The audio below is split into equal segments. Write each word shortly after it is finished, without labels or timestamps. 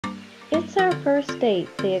It's our first date.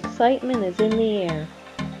 The excitement is in the air.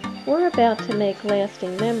 We're about to make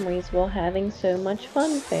lasting memories while having so much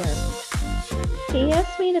funfare. He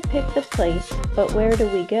asked me to pick the place, but where do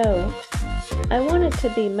we go? I want it to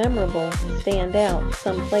be memorable, stand out,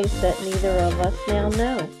 someplace that neither of us now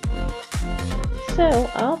know.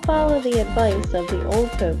 So I'll follow the advice of the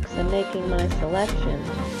old folks in making my selection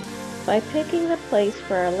by picking the place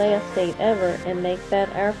for our last date ever and make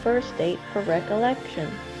that our first date for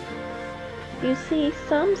recollection. You see,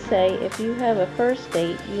 some say if you have a first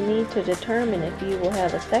date, you need to determine if you will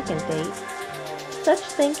have a second date. Such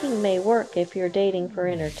thinking may work if you're dating for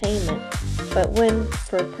entertainment, but when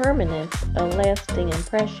for permanence, a lasting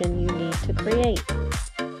impression you need to create.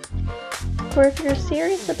 For if you're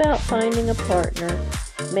serious about finding a partner,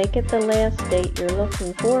 make it the last date you're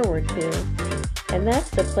looking forward to, and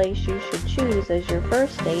that's the place you should choose as your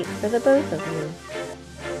first date for the both of you.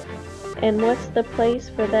 And what's the place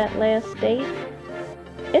for that last date?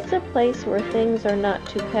 It's a place where things are not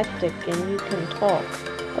too hectic and you can talk,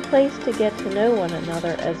 a place to get to know one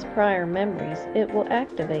another as prior memories it will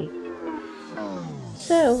activate.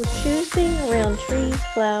 So, choose being around trees,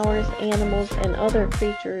 flowers, animals, and other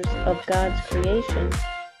creatures of God's creation.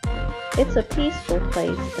 It's a peaceful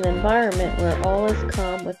place, an environment where all is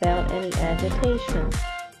calm without any agitation.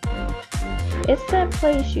 It's that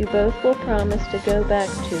place you both will promise to go back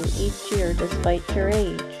to each year despite your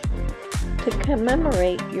age. To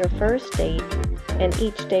commemorate your first date and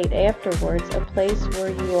each date afterwards, a place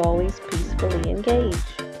where you always peacefully engage.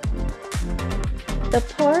 The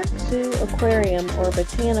park, zoo, aquarium, or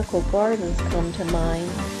botanical gardens come to mind,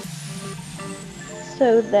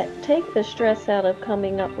 so that take the stress out of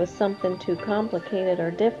coming up with something too complicated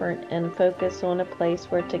or different and focus on a place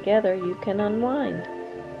where together you can unwind.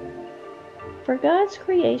 For God's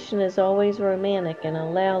creation is always romantic and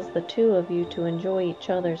allows the two of you to enjoy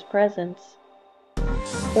each other's presence.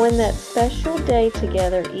 On that special day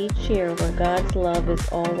together each year where God's love is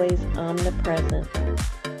always omnipresent.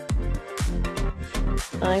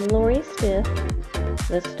 I'm Lori Smith,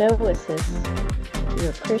 the Stoicess,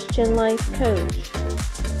 your Christian life coach,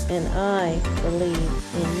 and I believe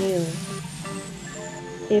in you.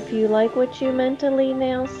 If you like what you mentally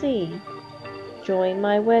now see, join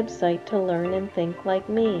my website to learn and think like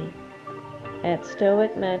me at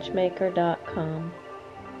stoicmatchmaker.com.